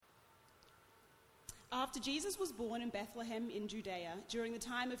After Jesus was born in Bethlehem in Judea, during the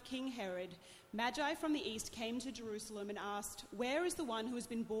time of King Herod, Magi from the east came to Jerusalem and asked, "Where is the one who has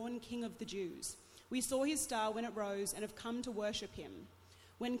been born King of the Jews? We saw his star when it rose and have come to worship him."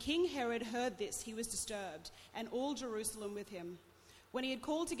 When King Herod heard this, he was disturbed, and all Jerusalem with him. When he had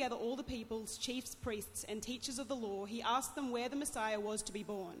called together all the people's chiefs, priests, and teachers of the law, he asked them where the Messiah was to be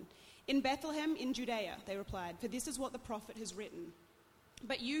born. "In Bethlehem in Judea," they replied, "for this is what the prophet has written.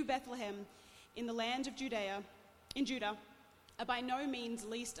 But you, Bethlehem, in the land of Judah, are by no means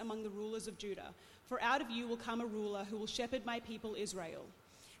least among the rulers of Judah, for out of you will come a ruler who will shepherd my people Israel."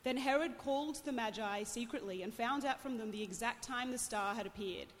 Then Herod called the Magi secretly and found out from them the exact time the star had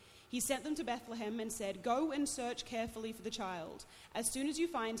appeared. He sent them to Bethlehem and said, "Go and search carefully for the child. As soon as you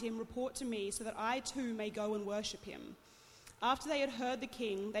find him, report to me so that I too may go and worship him." After they had heard the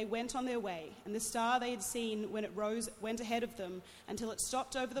king, they went on their way, and the star they had seen when it rose went ahead of them until it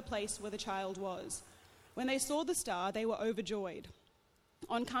stopped over the place where the child was. When they saw the star, they were overjoyed.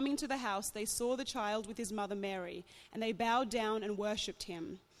 On coming to the house, they saw the child with his mother Mary, and they bowed down and worshipped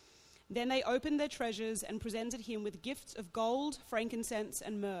him. Then they opened their treasures and presented him with gifts of gold, frankincense,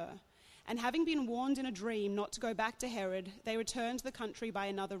 and myrrh. And having been warned in a dream not to go back to Herod, they returned to the country by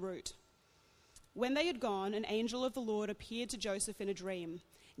another route. When they had gone, an angel of the Lord appeared to Joseph in a dream.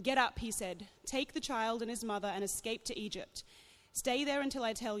 "Get up," he said, "take the child and his mother and escape to Egypt. Stay there until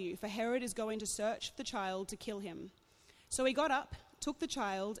I tell you, for Herod is going to search for the child to kill him." So he got up, took the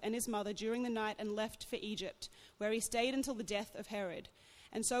child and his mother during the night and left for Egypt, where he stayed until the death of Herod.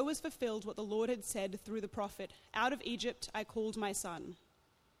 And so was fulfilled what the Lord had said through the prophet, "Out of Egypt I called my son."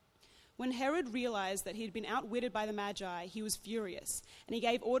 When Herod realized that he had been outwitted by the Magi, he was furious, and he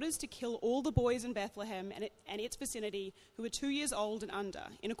gave orders to kill all the boys in Bethlehem and its vicinity who were 2 years old and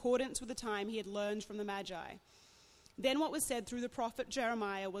under, in accordance with the time he had learned from the Magi. Then what was said through the prophet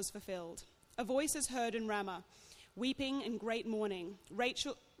Jeremiah was fulfilled. "A voice is heard in Ramah, weeping and great mourning,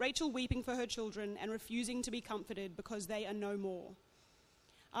 Rachel weeping for her children and refusing to be comforted because they are no more."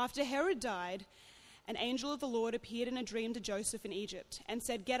 After Herod died, an angel of the Lord appeared in a dream to Joseph in Egypt and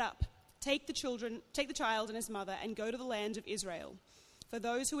said, "Get up, take the child and his mother and go to the land of Israel, for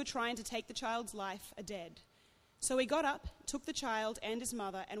those who were trying to take the child's life are dead." So he got up, took the child and his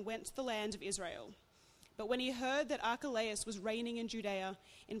mother and went to the land of Israel. But when he heard that Archelaus was reigning in Judea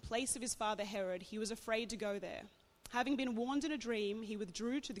in place of his father Herod, he was afraid to go there. Having been warned in a dream, he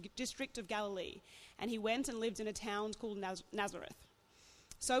withdrew to the district of Galilee, and he went and lived in a town called Nazareth.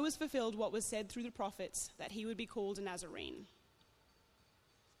 So was fulfilled what was said through the prophets, that he would be called a Nazarene.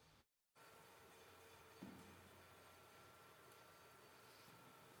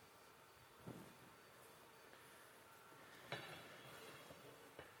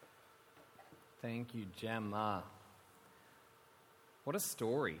 Thank you, Gemma. What a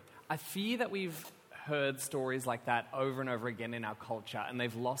story. I fear that we've heard stories like that over and over again in our culture, and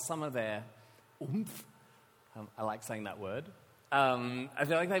they've lost some of their oomph. I like saying that word. I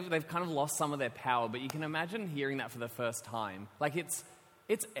feel like they've kind of lost some of their power, but you can imagine hearing that for the first time. Like, it's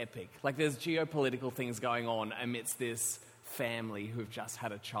epic. Like, there's geopolitical things going on amidst this family who've just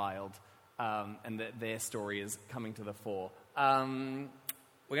had a child, and their story is coming to the fore.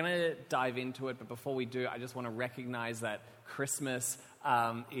 We're going to dive into it, but before we do, I just want to recognize that Christmas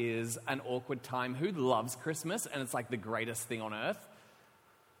is an awkward time. Who loves Christmas? And it's like the greatest thing on earth.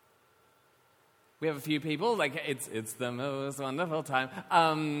 We have a few people, like it's the most wonderful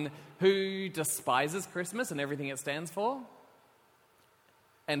time, who despises Christmas and everything it stands for,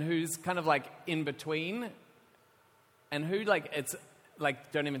 and who's kind of like in between, and who like it's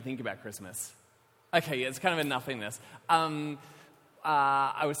like don't even think about Christmas. Okay, yeah, it's kind of a nothingness.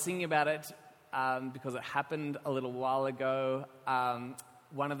 I was thinking about it because it happened a little while ago.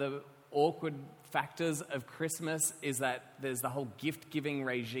 One of the awkward factors of Christmas is that there's the whole gift-giving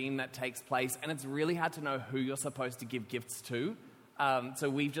regime that takes place, and it's really hard to know who you're supposed to give gifts to. So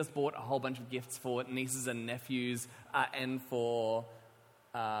we've just bought a whole bunch of gifts for nieces and nephews, and for...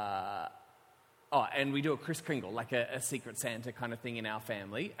 and we do a Kris Kringle, like a Secret Santa kind of thing in our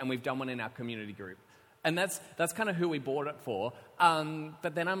family, and we've done one in our community group. And that's kind of who we bought it for.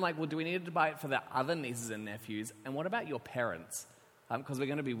 But then I'm like, well, do we need to buy it for the other nieces and nephews? And what about your parents? Because we're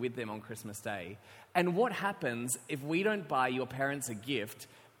going to be with them on Christmas Day. And what happens if we don't buy your parents a gift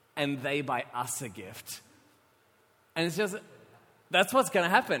and they buy us a gift? And it's just, that's what's going to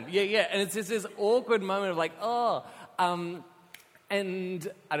happen. Yeah. And it's just this awkward moment of like, and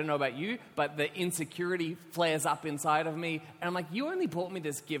I don't know about you, but the insecurity flares up inside of me. And I'm like, you only bought me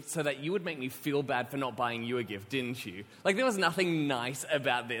this gift so that you would make me feel bad for not buying you a gift, didn't you? Like, there was nothing nice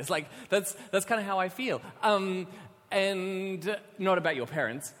about this. Like, that's kind of how I feel. And not about your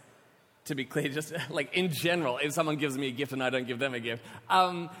parents. to be clear, just like in general, if someone gives me a gift and I don't give them a gift.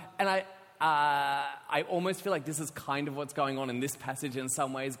 And I almost feel like this is kind of what's going on in this passage in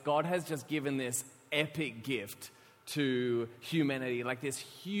some ways. God has just given this epic gift to humanity, like this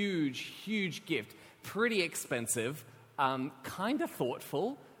huge, huge gift, pretty expensive, kind of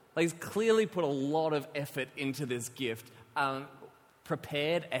thoughtful. Like he's clearly put a lot of effort into this gift,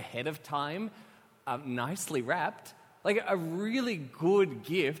 prepared ahead of time, nicely wrapped. Like a really good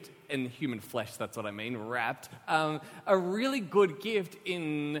gift in human flesh, that's what I mean, wrapped. A really good gift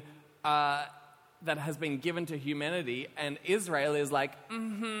in that has been given to humanity, and Israel is like,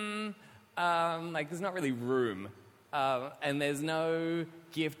 like there's not really room, and there's no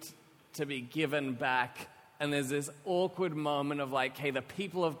gift to be given back, and there's this awkward moment of like, hey, the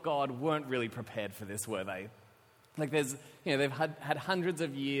people of God weren't really prepared for this, were they? Like there's, they've had hundreds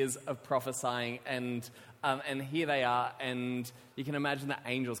of years of prophesying, and here they are, and you can imagine the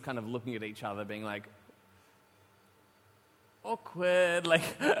angels kind of looking at each other, being like, awkward, like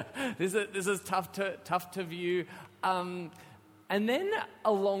this is tough to view. And then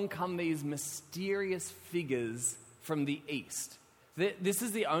along come these mysterious figures from the east. This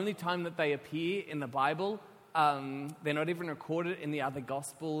is the only time that they appear in the Bible. They're not even recorded in the other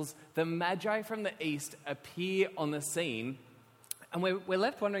Gospels. The Magi from the east appear on the scene, and we're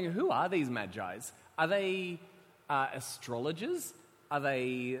left wondering, who are these Magi? Are they astrologers? Are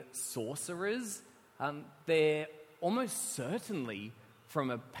they sorcerers? They're almost certainly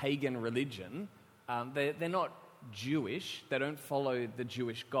from a pagan religion. They're not Jewish. They don't follow the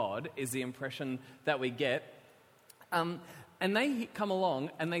Jewish God, is the impression that we get. And they come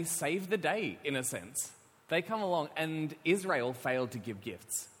along and they save the day, in a sense. They come along, and Israel failed to give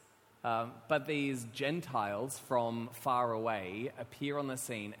gifts. But these Gentiles from far away appear on the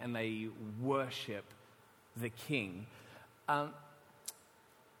scene and they worship the king.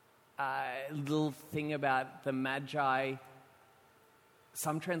 Little thing about the Magi,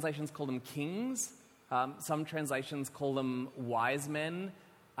 some translations call them kings, some translations call them wise men.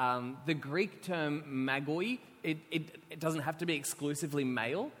 The Greek term magoi, it doesn't have to be exclusively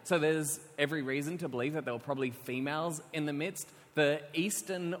male, so there's every reason to believe that there were probably females in the midst. The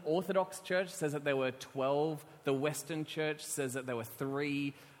Eastern Orthodox Church says that there were 12. The Western Church says that there were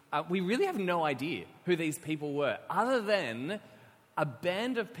 3. We really have no idea who these people were, other than a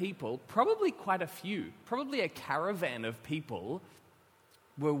band of people, probably quite a few, probably a caravan of people,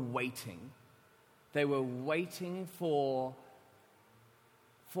 were waiting. They were waiting for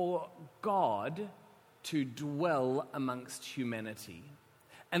God to dwell amongst humanity.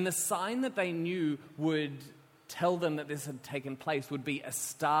 And the sign that they knew would tell them that this had taken place would be a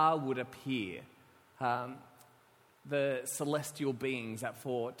star would appear. The celestial beings that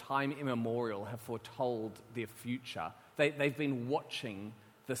for time immemorial have foretold their future. They've been watching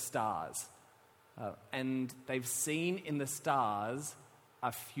the stars. And they've seen in the stars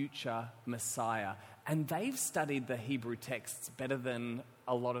a future Messiah. And they've studied the Hebrew texts better than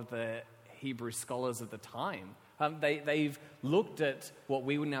a lot of the Hebrew scholars of the time. They've looked at what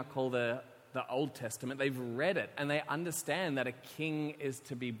we would now call the Old Testament. They've read it, and they understand that a king is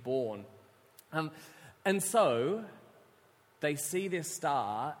to be born. And so they see this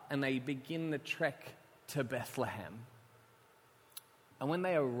star, and they begin the trek to Bethlehem. And when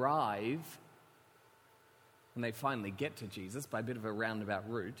they arrive, and they finally get to Jesus by a bit of a roundabout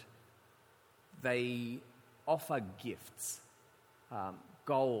route, they offer gifts,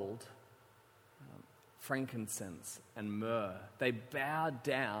 gold, frankincense, and myrrh. They bow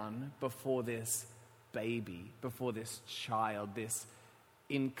down before this baby, before this child, this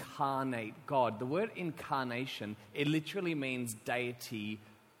incarnate God. The word incarnation, it literally means deity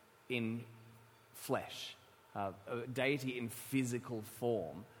in flesh, deity in physical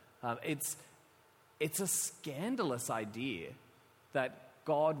form. It's a scandalous idea that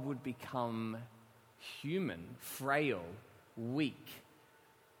God would become human, frail, weak,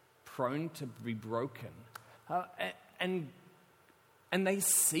 prone to be broken. And they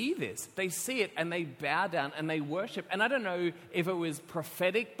see this. They see it, and they bow down, and they worship. And I don't know if it was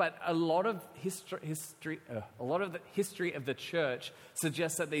prophetic, but a lot of the history of the church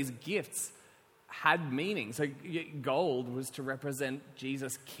suggests that these gifts had meaning. So gold was to represent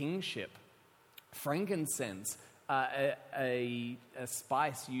Jesus' kingship. Frankincense, a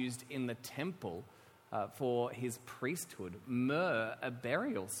spice used in the temple for his priesthood. Myrrh, a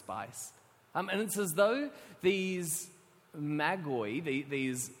burial spice. And it's as though these magoi,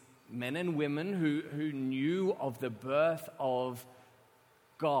 these men and women who knew of the birth of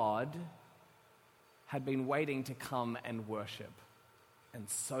God, had been waiting to come and worship. And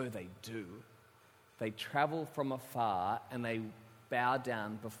so they do. They travel from afar, and they bow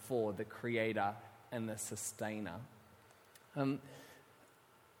down before the Creator and the Sustainer.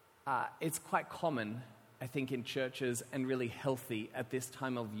 It's quite common, I think, in churches and really healthy at this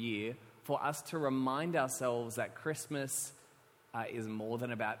time of year for us to remind ourselves that Christmas is more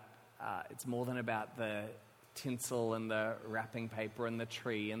than about the tinsel and the wrapping paper and the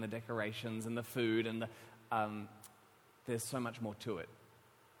tree and the decorations and the food and there's so much more to it.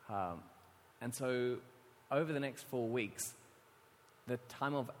 And so over the next 4 weeks, the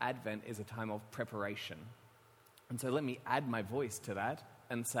time of Advent is a time of preparation. And so let me add my voice to that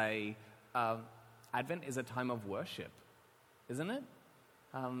and say, Advent is a time of worship, isn't it?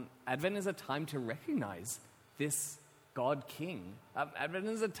 Advent is a time to recognize this God King. Advent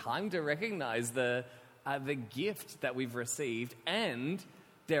is a time to recognize the gift that we've received and,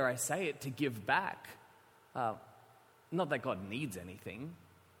 dare I say it, to give back. Not that God needs anything,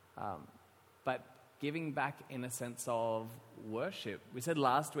 but giving back in a sense of worship. We said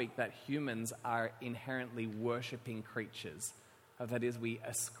last week that humans are inherently worshipping creatures. That is, we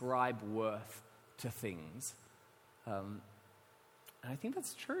ascribe worth to things. And I think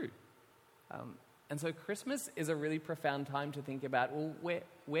that's true. And so Christmas is a really profound time to think about, well,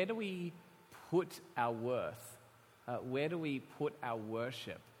 where do we put our worth? Where do we put our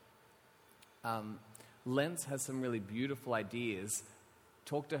worship? Lentz has some really beautiful ideas.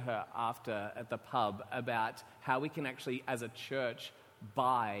 Talk to her after at the pub about how we can actually, as a church,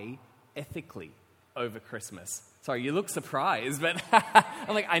 buy ethically over Christmas. Sorry, you look surprised, but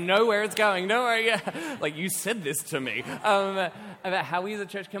I'm like, I know where it's going. Don't worry. Like, you said this to me. About how we as a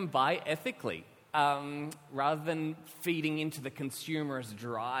church can buy ethically rather than feeding into the consumerist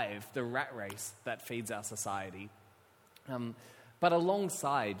drive, the rat race that feeds our society. But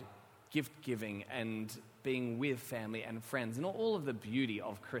alongside gift giving and being with family and friends and all of the beauty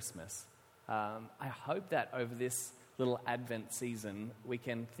of Christmas, I hope that over this little Advent season, we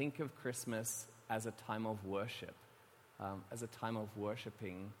can think of Christmas as a time of worship, as a time of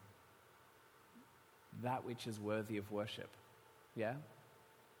worshipping that which is worthy of worship. Yeah?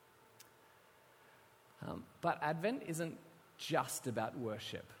 But Advent isn't just about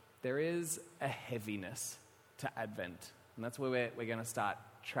worship. There is a heaviness to Advent, and that's where we're going to start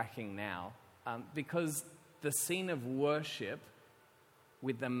tracking now, because the scene of worship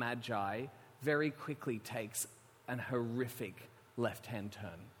with the Magi very quickly takes an horrific left-hand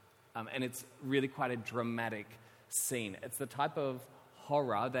turn. And it's really quite a dramatic scene. It's the type of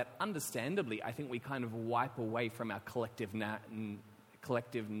horror that, understandably, I think we kind of wipe away from our collective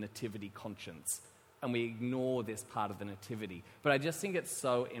nativity conscience. And we ignore this part of the nativity. But I just think it's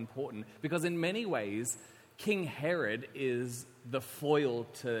so important because in many ways, King Herod is the foil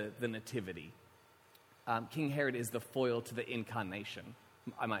to the nativity. King Herod is the foil to the incarnation,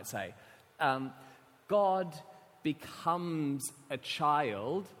 I might say. God becomes a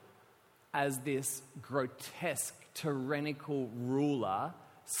child as this grotesque, tyrannical ruler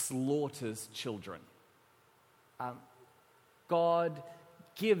slaughters children. God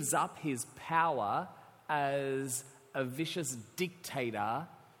gives up his power as a vicious dictator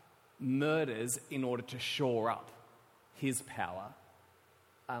murders in order to shore up his power.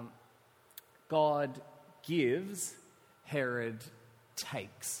 God gives, Herod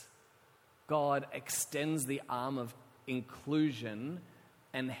takes. God extends the arm of inclusion,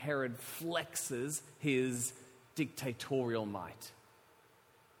 and Herod flexes his dictatorial might.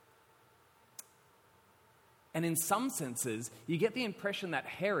 And in some senses, you get the impression that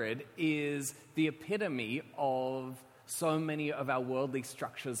Herod is the epitome of so many of our worldly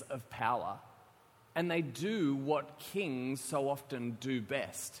structures of power. And they do what kings so often do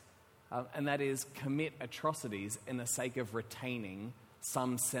best, and that is commit atrocities in the sake of retaining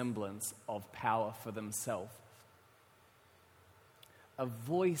some semblance of power for themselves. A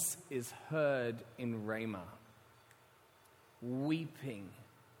voice is heard in Ramah, weeping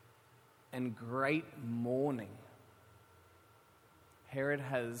and great mourning. Herod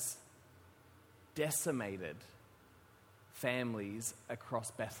has decimated families across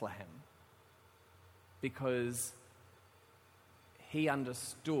Bethlehem because he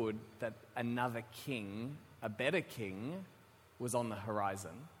understood that another king, a better king, was on the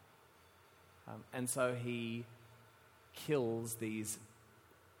horizon. And so he kills these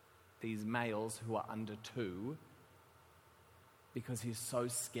males who are under 2 because he's so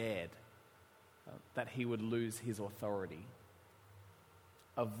scared that he would lose his authority.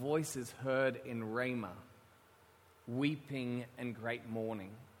 A voice is heard in Ramah, weeping and great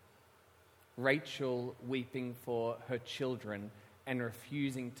mourning. Rachel weeping for her children and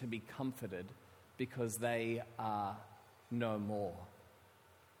refusing to be comforted because they are no more.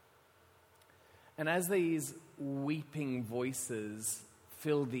 And as these weeping voices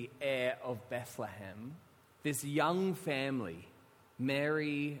fill the air of Bethlehem, this young family,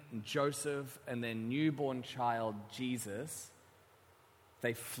 Mary and Joseph and their newborn child Jesus,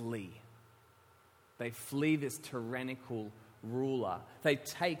 they flee. They flee this tyrannical ruler. They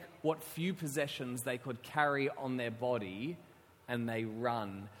take what few possessions they could carry on their body and they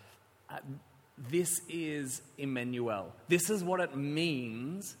run. This is Immanuel. This is what it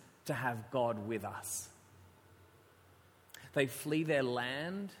means to have God with us. They flee their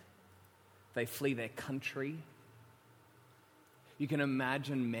land. They flee their country. You can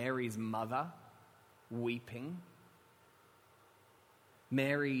imagine Mary's mother weeping.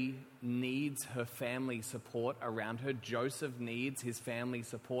 Mary needs her family support around her. Joseph needs his family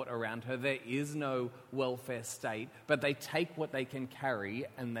support around her. There is no welfare state, but they take what they can carry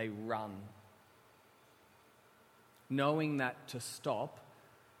and they run, knowing that to stop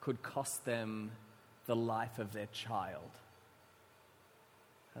could cost them the life of their child.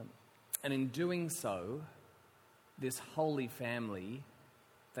 And in doing so, this holy family,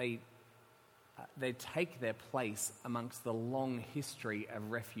 they take their place amongst the long history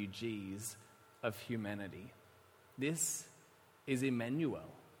of refugees of humanity. This is Immanuel.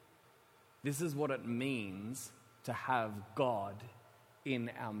 This is what it means to have God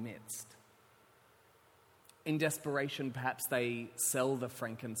in our midst. In desperation, perhaps they sell the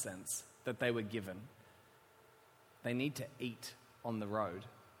frankincense that they were given. They need to eat on the road.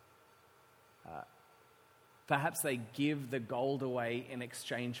 Perhaps they give the gold away in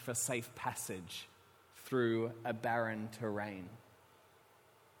exchange for safe passage through a barren terrain.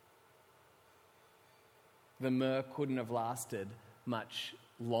 The myrrh couldn't have lasted much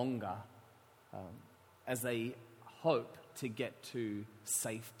longer as they hope to get to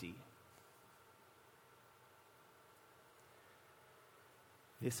safety.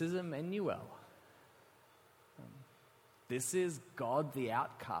 This is Immanuel. This is God the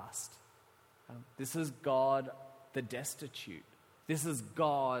outcast. This is God the destitute. This is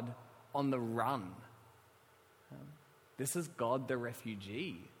God on the run. This is God the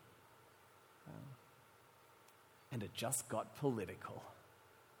refugee. And it just got political.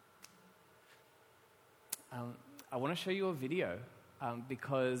 I want to show you a video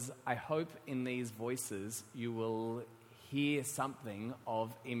because I hope in these voices you will hear something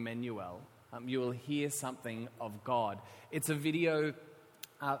of Immanuel. You will hear something of God. It's a video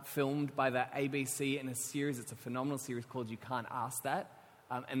filmed by the ABC in a series. It's a phenomenal series called You Can't Ask That.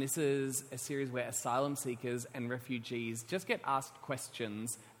 And this is a series where asylum seekers and refugees just get asked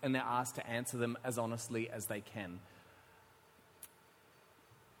questions and they're asked to answer them as honestly as they can.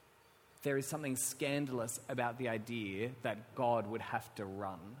 There is something scandalous about the idea that God would have to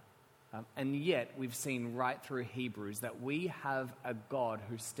run. And yet we've seen right through Hebrews that we have a God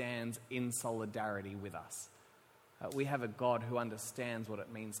who stands in solidarity with us. We have a God who understands what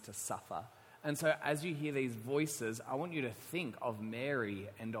it means to suffer. And so as you hear these voices, I want you to think of Mary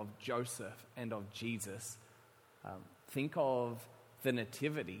and of Joseph and of Jesus. Think of the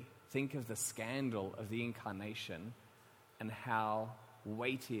nativity. Think of the scandal of the incarnation and how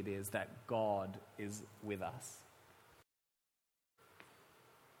weighty it is that God is with us.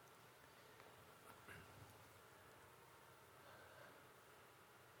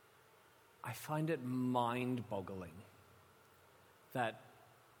 I find it mind-boggling that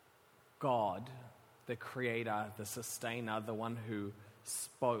God, the creator, the sustainer, the one who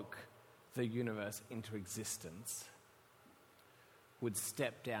spoke the universe into existence, would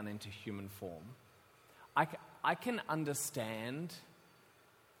step down into human form. I can understand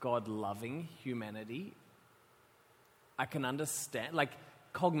God loving humanity. I can understand,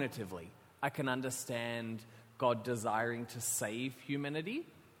 cognitively, I can understand God desiring to save humanity.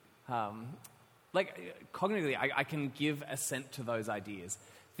 Cognitively, I can give assent to those ideas.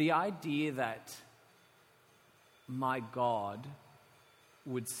 The idea that my God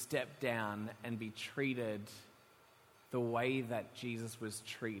would step down and be treated the way that Jesus was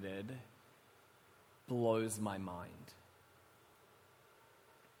treated blows my mind.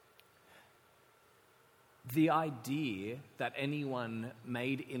 The idea that anyone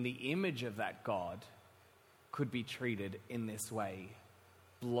made in the image of that God could be treated in this way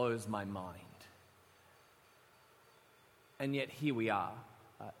blows my mind. And yet here we are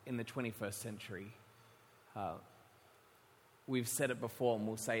in the 21st century. We've said it before and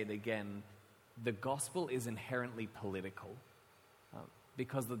we'll say it again. The gospel is inherently political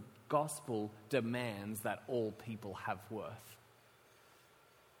because the gospel demands that all people have worth.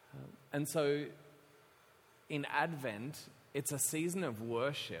 And so in Advent, it's a season of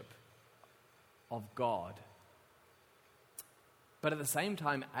worship of God. But at the same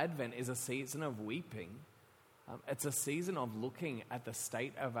time, Advent is a season of weeping It's a season of looking at the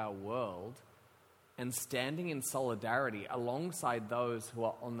state of our world and standing in solidarity alongside those who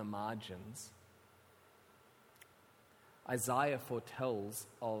are on the margins. Isaiah foretells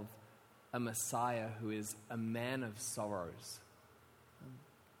of a Messiah who is a man of sorrows.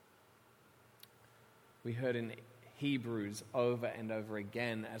 We heard in Hebrews over and over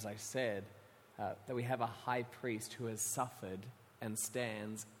again, as I said, that we have a high priest who has suffered and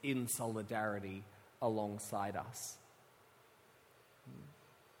stands in solidarity alongside us.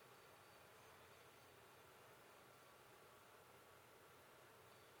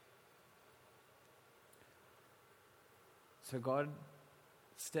 So God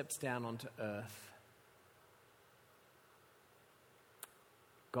steps down onto earth.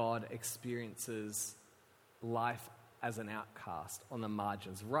 God experiences life as an outcast on the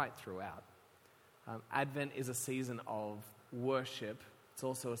margins right throughout. Advent is a season of worship. It's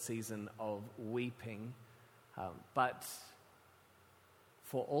also a season of weeping. But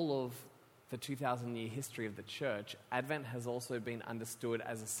for all of the 2,000-year history of the church, Advent has also been understood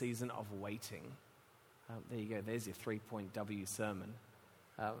as a season of waiting. There you go. There's your 3-point W sermon.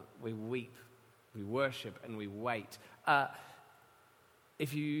 We weep, we worship, and we wait.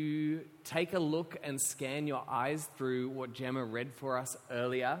 If you take a look and scan your eyes through what Gemma read for us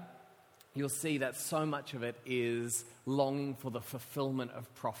earlier, you'll see that so much of it is longing for the fulfillment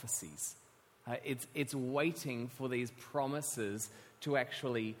of prophecies. It's waiting for these promises to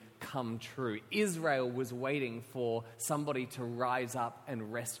actually come true. Israel was waiting for somebody to rise up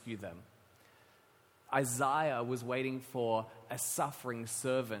and rescue them. Isaiah was waiting for a suffering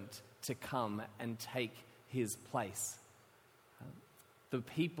servant to come and take his place. The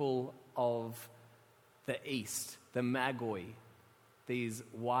people of the East, the Magoi, these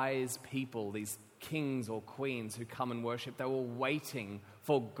wise people, these kings or queens who come and worship, they were waiting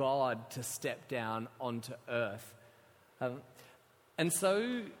for God to step down onto earth. And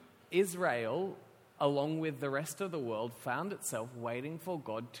so Israel, along with the rest of the world, found itself waiting for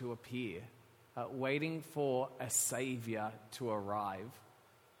God to appear. Waiting for a savior to arrive.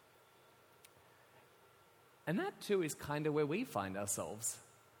 And that too is kind of where we find ourselves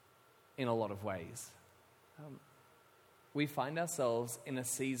in a lot of ways. We find ourselves in a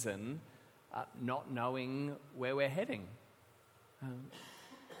season not knowing where we're heading.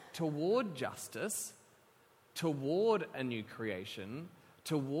 Toward justice, toward a new creation,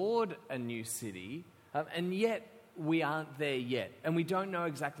 toward a new city, and yet we aren't there yet, and we don't know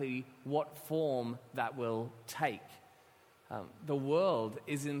exactly what form that will take. The world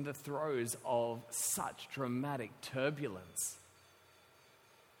is in the throes of such dramatic turbulence.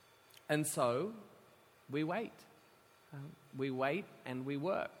 And so, we wait. We wait and we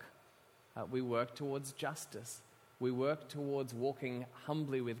work. We work towards justice. We work towards walking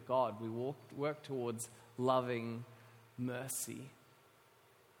humbly with God. We work towards loving mercy.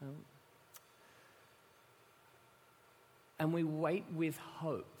 And we wait with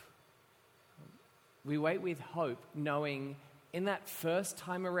hope. We wait with hope, knowing in that first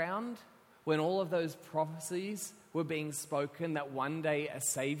time around, when all of those prophecies were being spoken, that one day a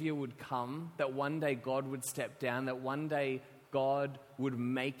Savior would come, that one day God would step down, that one day God would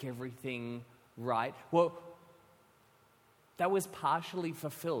make everything right. Well, that was partially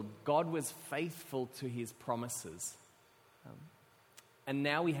fulfilled. God was faithful to his promises. And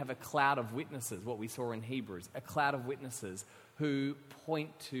now we have a cloud of witnesses, what we saw in Hebrews, a cloud of witnesses who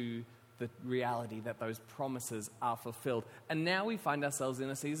point to the reality that those promises are fulfilled. And now we find ourselves in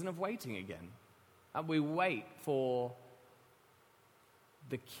a season of waiting again. We wait for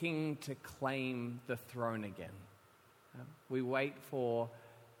the king to claim the throne again. We wait for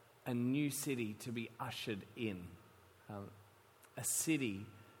a new city to be ushered in. A city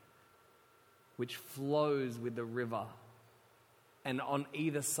which flows with the river. And on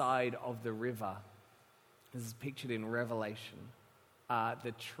either side of the river, this is pictured in Revelation, are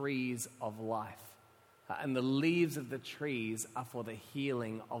the trees of life. And the leaves of the trees are for the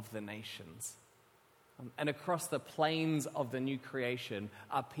healing of the nations. And across the plains of the new creation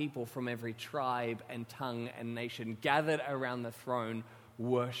are people from every tribe and tongue and nation gathered around the throne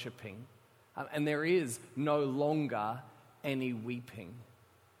worshipping. And there is no longer any weeping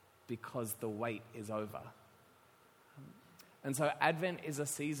because the wait is over. And so Advent is a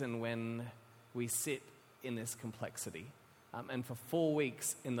season when we sit in this complexity. And for 4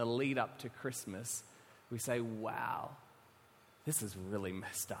 weeks in the lead up to Christmas, we say, wow, this is really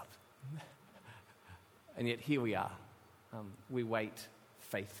messed up. And yet here we are. We wait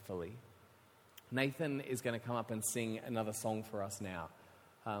faithfully. Nathan is going to come up and sing another song for us now.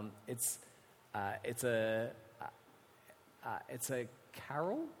 It's a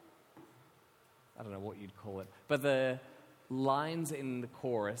carol. I don't know what you'd call it. But the lines in the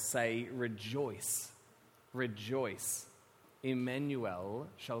chorus say, rejoice, rejoice. Immanuel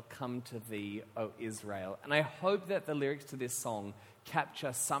shall come to thee, O Israel. And I hope that the lyrics to this song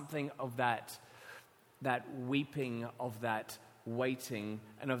capture something of that weeping, of that waiting,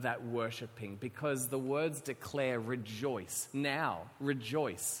 and of that worshipping, because the words declare rejoice. Now,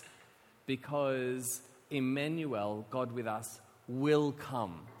 rejoice, because Immanuel, God with us, will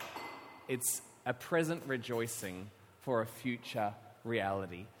come. It's a present rejoicing for a future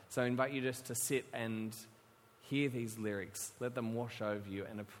reality. So I invite you just to sit and hear these lyrics. Let them wash over you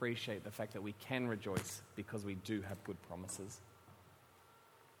and appreciate the fact that we can rejoice because we do have good promises.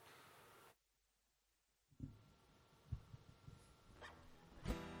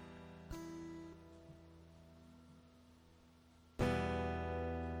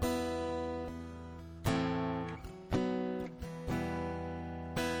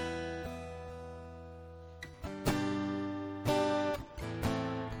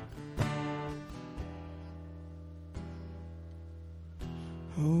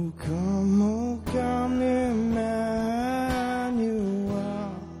 Oh come, Immanuel,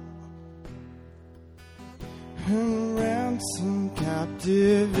 and ransom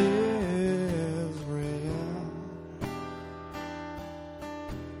captive Israel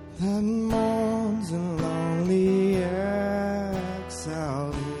that mourns in lonely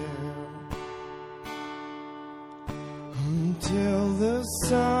exile here, until the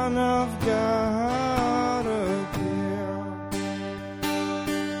Son of God appear.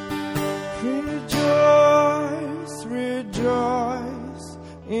 Rejoice, rejoice,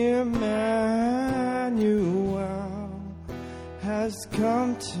 Immanuel has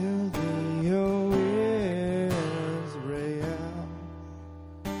come to thee, O Israel.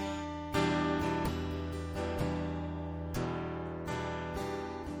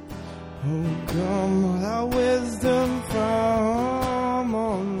 Oh, come, thou wisdom from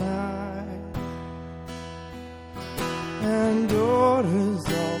on high, and orders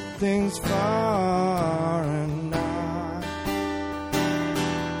all things far and nigh.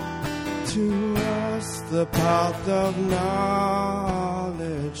 To us the path of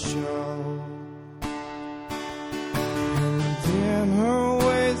knowledge show, and in her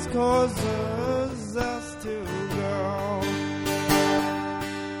ways causes us to go.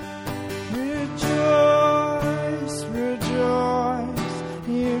 Rejoice, rejoice,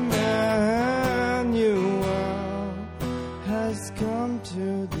 Immanuel has come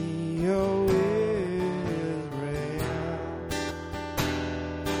to thee, O Israel.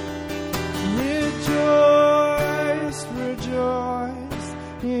 Rejoice, rejoice,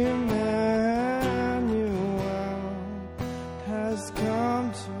 Immanuel has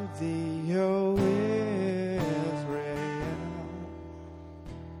come to thee, O Israel.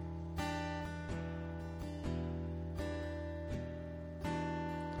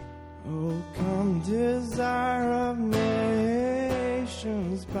 Oh, come, desire of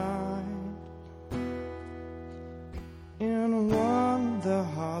nations bind in one the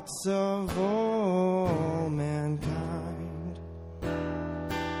hearts of all mankind.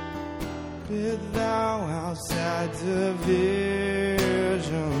 Bid thou outside division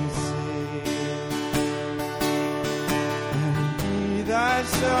see, and be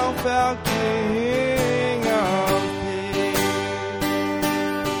thyself our King of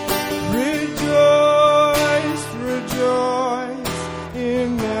Rejoice, rejoice,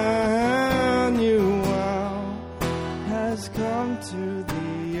 Immanuel has come to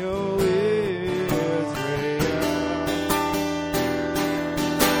thee, O Israel.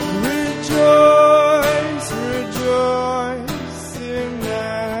 Rejoice, rejoice,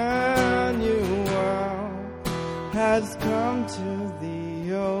 Immanuel has come to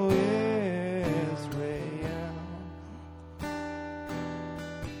thee, O Israel.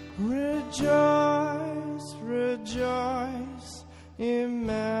 Rejoice, rejoice,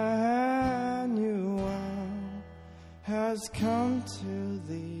 Immanuel has come to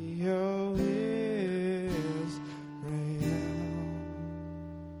thee, O Israel.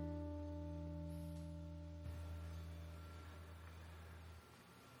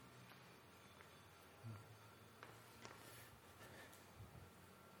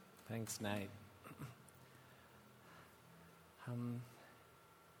 Thanks, Nate.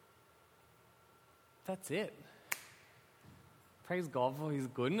 That's it. Praise God for His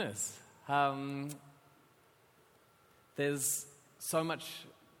goodness. There's so much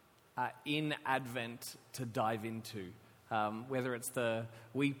in Advent to dive into, whether it's the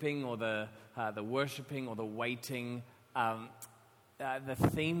weeping or the worshipping or the waiting. the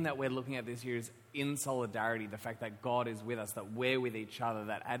theme that we're looking at this year is in solidarity, the fact that God is with us, that we're with each other,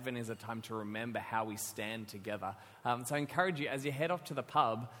 that Advent is a time to remember how we stand together. So I encourage you, as you head off to the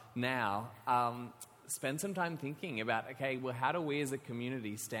pub now, spend some time thinking about, okay, well, how do we as a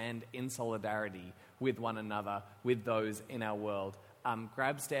community stand in solidarity with one another, with those in our world?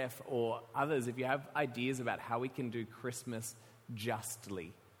 Grab Steph or others if you have ideas about how we can do Christmas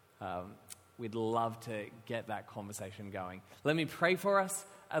justly. We'd love to get that conversation going. Let me pray for us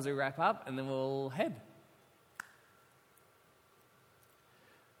as we wrap up, and then we'll head.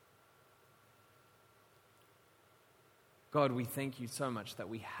 God, we thank you so much that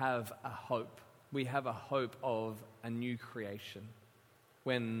we have a hope. We have a hope of a new creation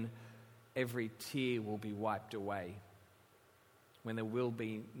when every tear will be wiped away, when there will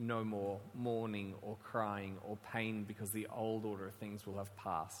be no more mourning or crying or pain because the old order of things will have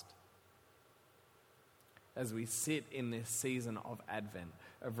passed. As we sit in this season of Advent,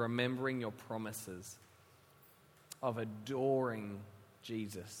 of remembering your promises, of adoring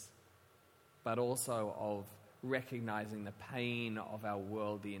Jesus, but also of recognizing the pain of our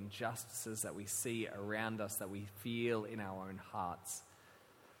world, the injustices that we see around us, that we feel in our own hearts.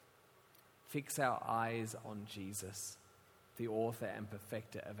 Fix our eyes on Jesus, the author and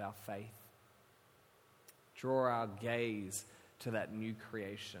perfecter of our faith. Draw our gaze to that new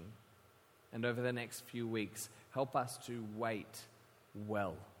creation. And over the next few weeks, help us to wait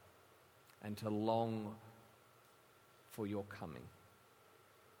well and to long for your coming.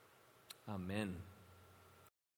 Amen.